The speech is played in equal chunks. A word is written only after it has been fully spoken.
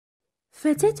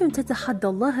فتاة تتحدى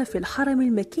الله في الحرم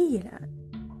المكي الآن.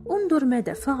 انظر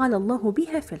ماذا فعل الله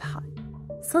بها في الحال.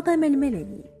 صدم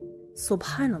الملايين.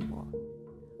 سبحان الله.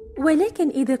 ولكن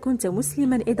إذا كنت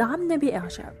مسلما ادعمنا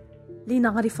بإعجاب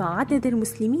لنعرف عدد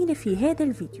المسلمين في هذا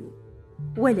الفيديو،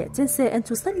 ولا تنسى أن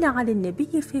تصلي على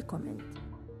النبي في كومنت.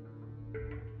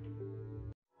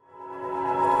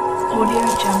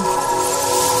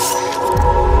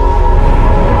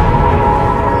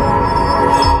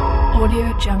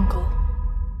 Audio Jungle.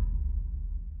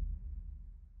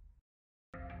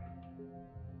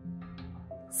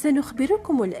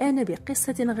 سنخبركم الآن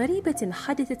بقصة غريبة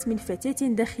حدثت من فتاة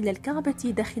داخل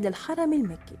الكعبة داخل الحرم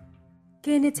المكي.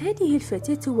 كانت هذه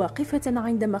الفتاة واقفة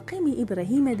عند مقام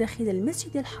إبراهيم داخل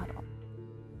المسجد الحرام.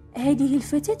 هذه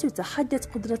الفتاة تحدت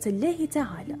قدرة الله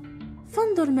تعالى،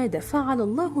 فانظر ماذا فعل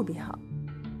الله بها.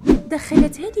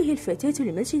 دخلت هذه الفتاة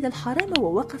المسجد الحرام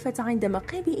ووقفت عند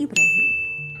مقام إبراهيم،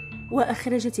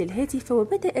 وأخرجت الهاتف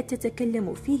وبدأت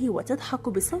تتكلم فيه وتضحك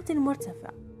بصوت مرتفع،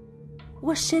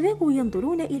 والشباب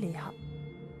ينظرون إليها.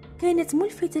 كانت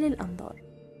ملفتة للأنظار،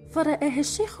 فرآها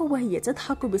الشيخ وهي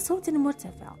تضحك بصوت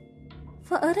مرتفع،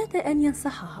 فأراد أن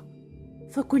ينصحها،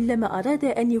 فكلما أراد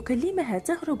أن يكلمها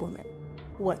تهرب منه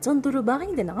وتنظر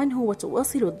بعيدا عنه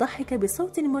وتواصل الضحك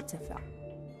بصوت مرتفع،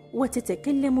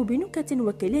 وتتكلم بنكت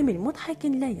وكلام مضحك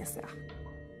لا يصح.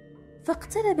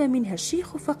 فاقترب منها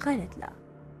الشيخ فقالت له: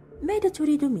 ماذا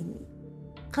تريد مني؟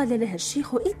 قال لها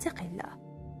الشيخ: اتق الله،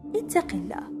 اتق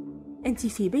الله، أنت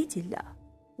في بيت الله،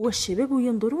 والشباب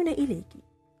ينظرون إليك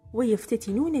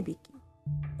ويفتتنون بك،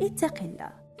 اتق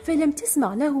الله. فلم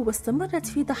تسمع له واستمرت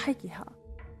في ضحكها.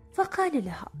 فقال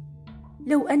لها: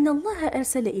 لو أن الله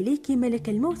أرسل إليك ملك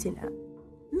الموت الآن،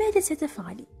 ماذا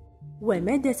ستفعلي؟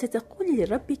 وماذا ستقولي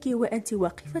لربك وأنت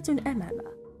واقفة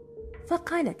أمامه؟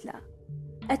 فقالت له: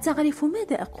 أتعرف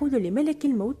ماذا أقول لملك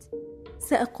الموت؟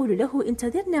 سأقول له: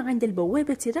 انتظرنا عند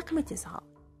البوابة رقم 9.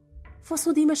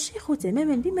 فصدم الشيخ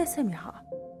تماما بما سمعه،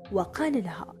 وقال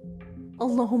لها: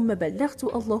 اللهم بلغت،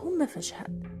 اللهم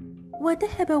فاشهد،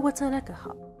 وذهب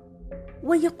وتركها.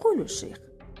 ويقول الشيخ: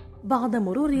 بعد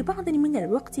مرور بعض من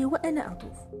الوقت وأنا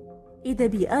أطوف، إذا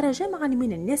بي أرى جمعا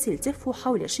من الناس التفوا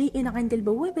حول شيء عند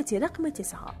البوابة رقم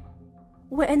 9،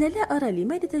 وأنا لا أرى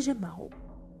لماذا تجمعوا.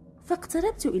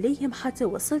 فاقتربت إليهم حتى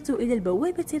وصلت إلى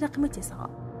البوابة رقم 9،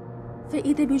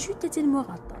 فإذا بجثة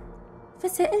مغطى،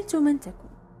 فسألت: من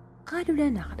تكون؟ قالوا: لا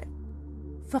نعرف.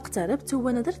 فاقتربت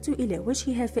ونظرت إلى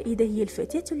وجهها، فإذا هي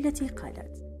الفتاة التي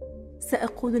قالت: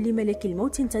 سأقول لملك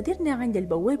الموت انتظرنا عند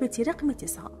البوابة رقم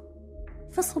 9.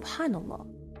 فسبحان الله،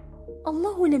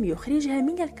 الله لم يخرجها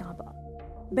من الكعبة،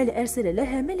 بل أرسل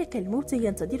لها ملك الموت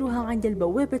ينتظرها عند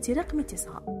البوابة رقم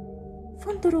 9.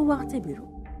 فانظروا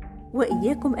واعتبروا،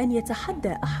 وإياكم أن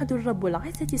يتحدى أحد الرب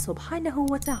العزة سبحانه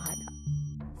وتعالى،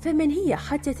 فمن هي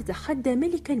حتى تتحدى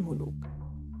ملك الملوك؟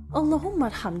 اللهم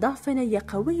ارحم ضعفنا يا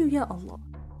قوي يا الله،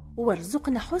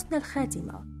 وارزقنا حسن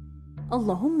الخاتمة،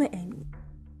 اللهم آمين.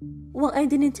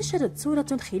 وأيضا انتشرت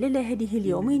صورة خلال هذه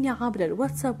اليومين عبر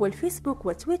الواتساب والفيسبوك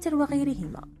وتويتر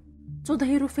وغيرهما،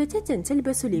 تظهر فتاة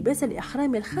تلبس لباس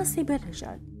الإحرام الخاص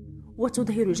بالرجال،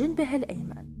 وتظهر جنبها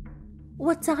الأيمن،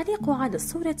 والتعليق على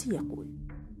الصورة يقول: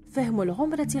 فهم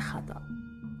العمرة خطأ.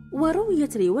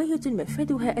 ورويت رواية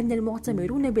مفادها أن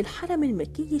المعتمرون بالحرم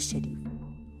المكي الشريف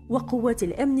وقوات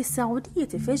الأمن السعودية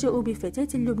تفاجؤوا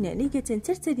بفتاة لبنانية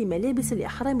ترتدي ملابس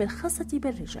الإحرام الخاصة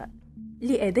بالرجال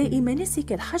لأداء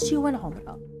مناسك الحج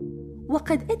والعمرة.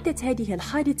 وقد أدت هذه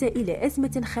الحادثة إلى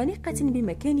أزمة خانقة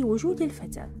بمكان وجود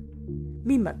الفتاة،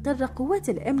 مما اضطر قوات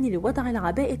الأمن لوضع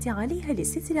العباءة عليها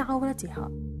لستر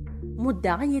عورتها،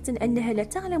 مدعية أنها لا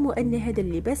تعلم أن هذا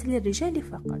اللباس للرجال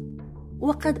فقط.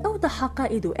 وقد أوضح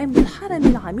قائد أمن الحرم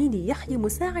العميد يحيى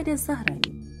مساعد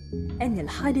الزهراني أن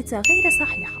الحادثة غير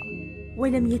صحيحة،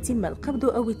 ولم يتم القبض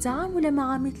أو التعامل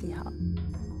مع مثلها،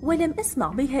 ولم أسمع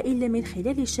بها إلا من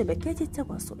خلال شبكات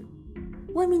التواصل.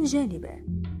 ومن جانبه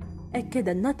أكد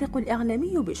الناطق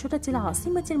الإعلامي بشرطة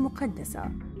العاصمة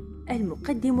المقدسة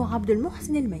المقدم عبد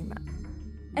المحسن الميمن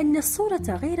أن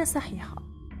الصورة غير صحيحة،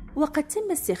 وقد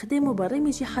تم استخدام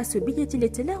برامج حاسوبية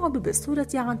للتلاعب بالصورة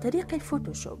عن طريق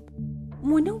الفوتوشوب،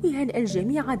 منوها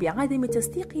الجميع بعدم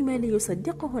تصديق ما لا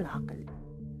يصدقه العقل،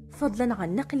 فضلا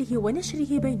عن نقله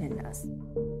ونشره بين الناس.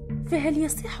 فهل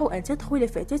يصح أن تدخل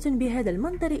فتاة بهذا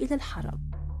المنظر إلى الحرم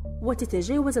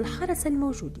وتتجاوز الحرس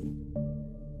الموجودين؟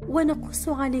 ونقص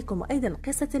عليكم أيضا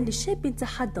قصة للشاب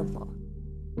تحدى الله،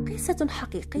 قصة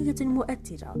حقيقية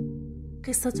مؤثرة،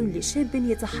 قصة لشاب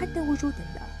يتحدى وجود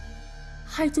الله،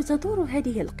 حيث تدور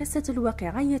هذه القصة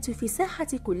الواقعية في ساحة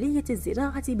كلية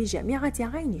الزراعة بجامعة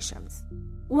عين شمس.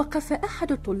 وقف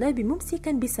أحد الطلاب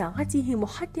ممسكا بساعته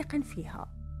محدقا فيها،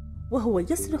 وهو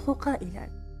يصرخ قائلا: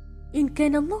 إن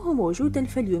كان الله موجودا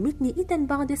فليمتني إذن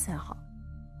بعد ساعة.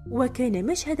 وكان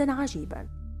مشهدا عجيبا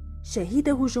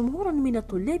شهده جمهور من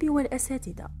الطلاب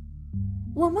والأساتذة.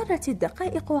 ومرت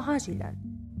الدقائق عاجلا،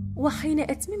 وحين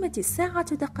أتممت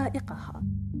الساعة دقائقها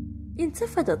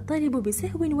انتفض الطالب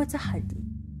بسهو وتحدي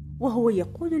وهو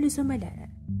يقول لزملائه: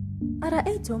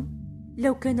 أرأيتم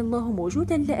لو كان الله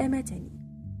موجودا لأماتني.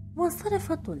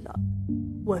 وانصرف الطلاب،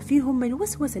 وفيهم من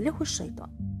وسوس له الشيطان،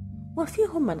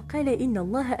 وفيهم من قال إن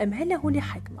الله أمهله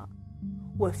لحكمة،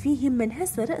 وفيهم من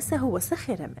هز رأسه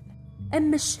وسخر منه.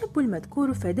 أما الشاب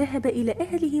المذكور فذهب إلى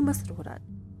أهله مسرورا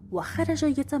وخرج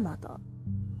يتماطى،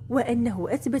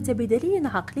 وأنه أثبت بدليل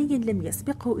عقلي لم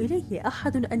يسبقه إليه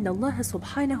أحد أن الله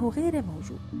سبحانه غير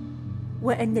موجود،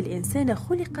 وأن الإنسان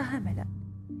خلق هملا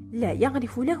لا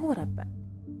يعرف له ربا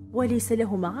وليس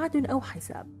له معاد أو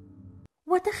حساب.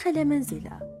 ودخل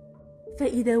منزله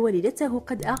فإذا والدته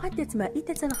قد أعدت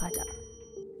مائدة الغداء،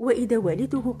 وإذا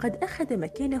والده قد أخذ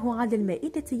مكانه على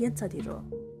المائدة ينتظره.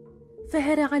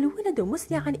 فهرع الولد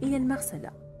مسرعا إلى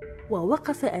المغسلة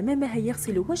ووقف أمامها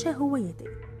يغسل وجهه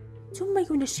ويديه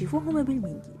ثم ينشفهما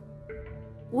بالمنديل.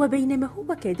 وبينما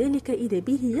هو كذلك إذا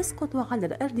به يسقط على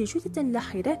الأرض جثة لا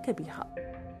حراك بها.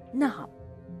 نعم،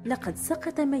 لقد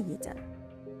سقط ميتا.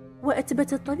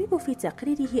 وأثبت الطبيب في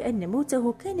تقريره أن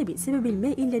موته كان بسبب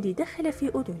الماء الذي دخل في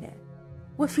أذنه.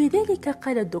 وفي ذلك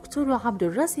قال الدكتور عبد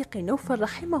الرازق نوفل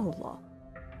رحمه الله: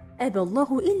 أبى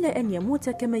الله إلا أن يموت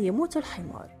كما يموت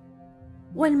الحمار.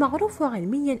 والمعروف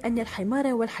علميا أن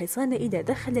الحمار والحصان إذا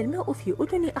دخل الماء في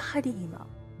أذن أحدهما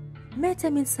مات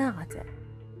من ساعته.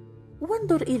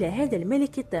 وانظر إلى هذا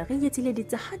الملك الطاغية الذي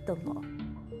تحدى الله.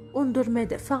 انظر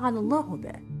ماذا فعل الله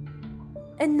به.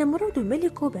 النمرود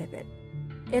ملك بابل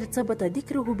ارتبط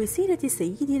ذكره بسيرة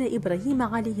سيدنا إبراهيم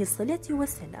عليه الصلاة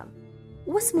والسلام،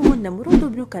 واسمه النمرود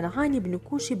بن كنعان بن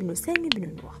كوش بن سام بن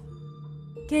نوح.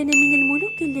 كان من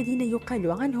الملوك الذين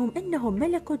يقال عنهم أنهم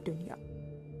ملكوا الدنيا،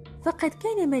 فقد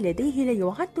كان ما لديه لا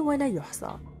يعد ولا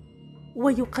يحصى.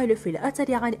 ويقال في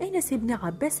الأثر عن أنس بن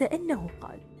عباس أنه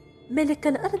قال: ملك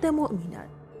الأرض مؤمنا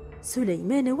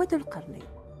سليمان وذو القرنين،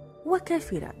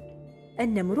 وكافرا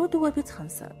النمرود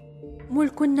وبتخنصر.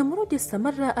 ملك النمرود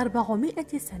استمر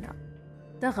 400 سنة،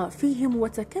 طغى فيهم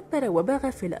وتكبر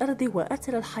وبغى في الأرض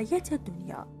وأثر الحياة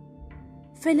الدنيا.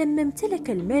 فلما امتلك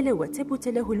المال وثبت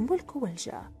له الملك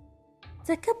والجاه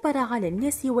تكبر على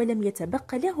الناس ولم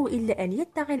يتبق له إلا أن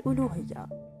يدعي الألوهية.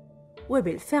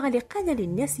 وبالفعل قال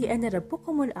للناس: أنا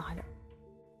ربكم الأعلى.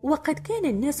 وقد كان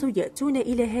الناس يأتون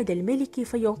إلى هذا الملك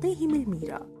فيعطيهم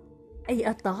الميرة، أي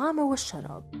الطعام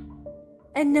والشراب.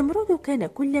 النمرود كان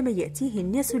كلما يأتيه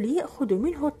الناس ليأخذوا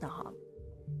منه الطعام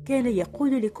كان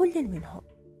يقول لكل منهم: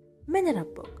 من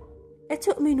ربك؟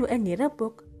 أتؤمن أني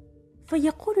ربك؟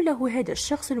 فيقول له هذا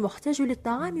الشخص المحتاج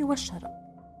للطعام والشراب: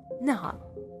 نعم،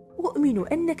 أؤمن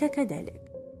أنك كذلك،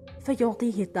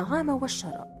 فيعطيه الطعام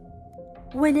والشراب.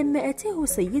 ولما أتاه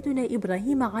سيدنا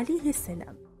إبراهيم عليه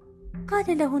السلام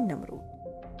قال له النمرود: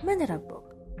 من ربك؟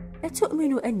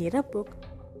 أتؤمن أني ربك؟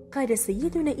 قال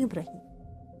سيدنا إبراهيم: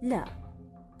 لا.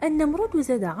 النمرود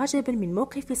زاد عجبا من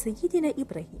موقف سيدنا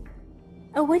إبراهيم: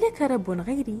 أولك رب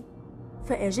غيري؟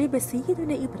 فأجاب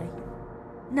سيدنا إبراهيم: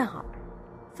 نعم.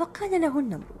 فقال له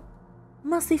النمرود: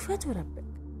 ما صفات ربك؟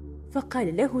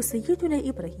 فقال له سيدنا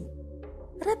إبراهيم: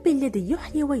 ربي الذي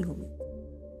يحيي ويميت.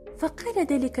 فقال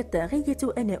ذلك الطاغية: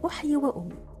 أنا أحيي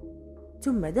وأميت.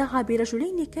 ثم دعا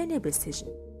برجلين كانا بالسجن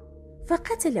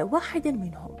فقتل واحدا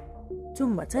منهم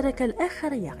ثم ترك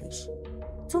الآخر يعيش،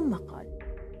 ثم قال: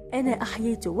 أنا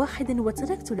أحييت واحدا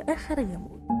وتركت الآخر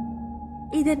يموت،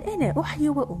 إذن أنا أحيي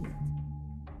وأميت.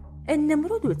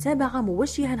 النمرود تابع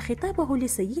موجها خطابه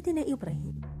لسيدنا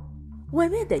إبراهيم: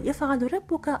 وماذا يفعل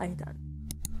ربك أيضا؟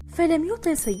 فلم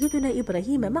يطل سيدنا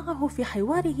إبراهيم معه في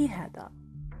حواره هذا،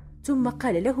 ثم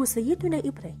قال له سيدنا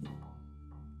إبراهيم: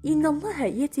 إن الله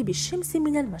يأتي بالشمس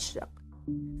من المشرق،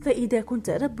 فإذا كنت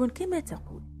رب كما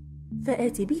تقول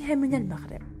فآت بها من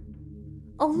المغرب.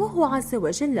 الله عز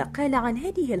وجل قال عن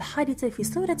هذه الحادثة في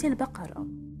سورة البقرة: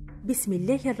 بسم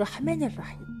الله الرحمن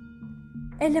الرحيم: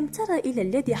 ألم تر إلى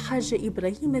الذي حاج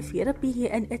إبراهيم في ربه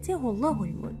أن أتاه الله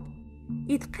الملك،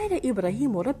 إذ قال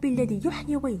إبراهيم: ربي الذي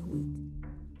يحيي ويميت.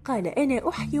 قال: أنا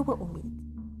أحيي وأميت.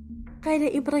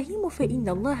 قال إبراهيم: فإن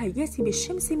الله يأتي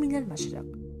بالشمس من المشرق،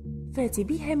 فات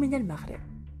بها من المغرب.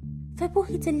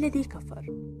 فبهت الذي كفر،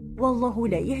 والله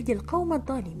لا يهدي القوم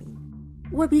الظالمين.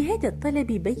 وبهذا الطلب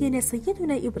بين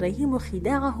سيدنا إبراهيم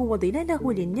خداعه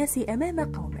وضلاله للناس أمام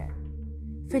قومه،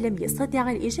 فلم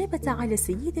يستطع الإجابة على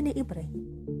سيدنا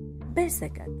إبراهيم بل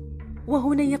سكت.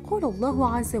 وهنا يقول الله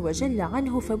عز وجل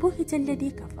عنه: فبهت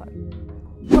الذي كفر.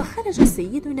 وخرج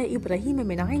سيدنا إبراهيم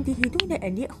من عنده دون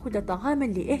أن يأخذ طعاما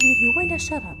لأهله ولا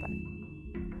شرابا،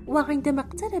 وعندما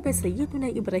اقترب سيدنا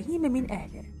إبراهيم من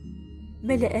أهله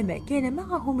ملأ ما كان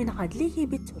معه من عدله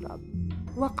بالتراب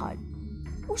وقال: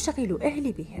 أشغل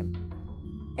أهلي بهم.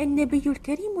 النبي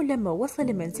الكريم لما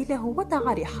وصل منزله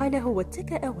وضع رحاله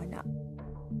واتكأ ونام،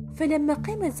 فلما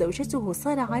قامت زوجته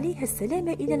صار عليها السلام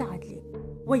إلى العدل،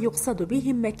 ويقصد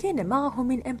بهم ما كان معه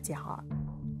من أمتعة.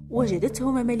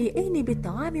 وجدتهما مليئين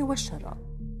بالطعام والشراب،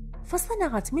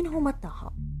 فصنعت منهما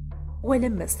الطعام.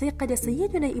 ولما استيقظ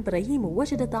سيدنا إبراهيم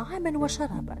وجد طعاما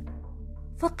وشرابا،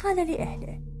 فقال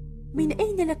لأهله: من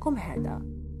أين لكم هذا؟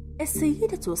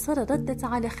 السيدة سارة ردت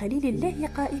على خليل الله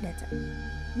قائلة: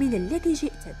 من الذي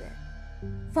جئت به،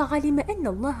 فعلم أن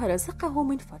الله رزقه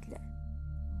من فضله.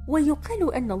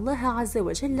 ويقال أن الله عز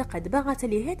وجل قد بعث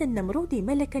لهذا النمرود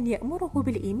ملكا يأمره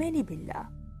بالإيمان بالله،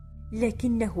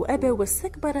 لكنه أبى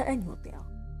واستكبر أن يطيع،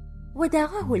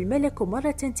 ودعاه الملك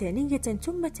مرة ثانية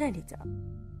ثم ثالثة،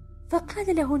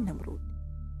 فقال له النمرود: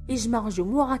 اجمع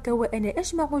جموعك وأنا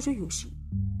أجمع جيوشي.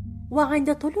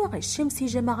 وعند طلوع الشمس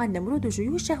جمع النمرود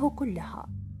جيوشه كلها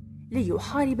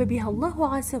ليحارب بها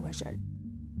الله عز وجل،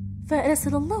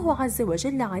 فأرسل الله عز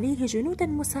وجل عليه جنودا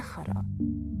مسخرة،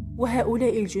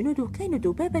 وهؤلاء الجنود كانوا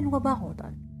ذبابا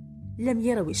وبعوضا لم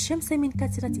يروا الشمس من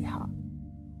كثرتها،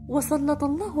 وسلط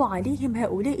الله عليهم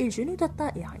هؤلاء الجنود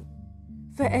الطائعين،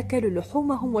 فأكلوا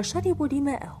لحومهم وشربوا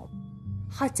دماءهم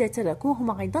حتى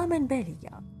تركوهم عظاما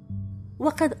بالية.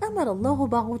 وقد أمر الله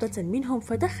بعوضة منهم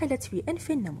فدخلت في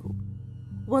أنف النمرود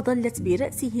وظلت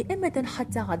برأسه أمدا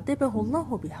حتى عذبه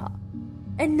الله بها.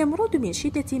 النمرود من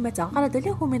شدة ما تعرض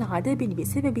له من عذاب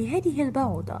بسبب هذه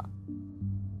البعوضة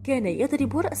كان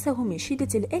يضرب رأسه من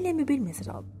شدة الألم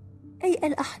بالمزراب أي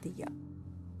الأحذية،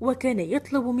 وكان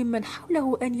يطلب ممن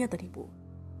حوله أن يضربوه،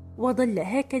 وظل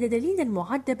هكذا دليلا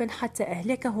معذبا حتى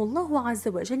أهلكه الله عز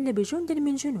وجل بجند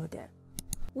من جنوده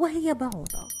وهي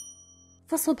بعوضة.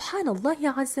 فسبحان الله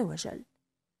عز وجل.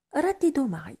 رددوا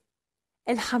معي: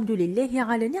 الحمد لله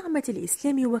على نعمة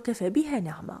الإسلام وكفى بها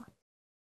نعمة.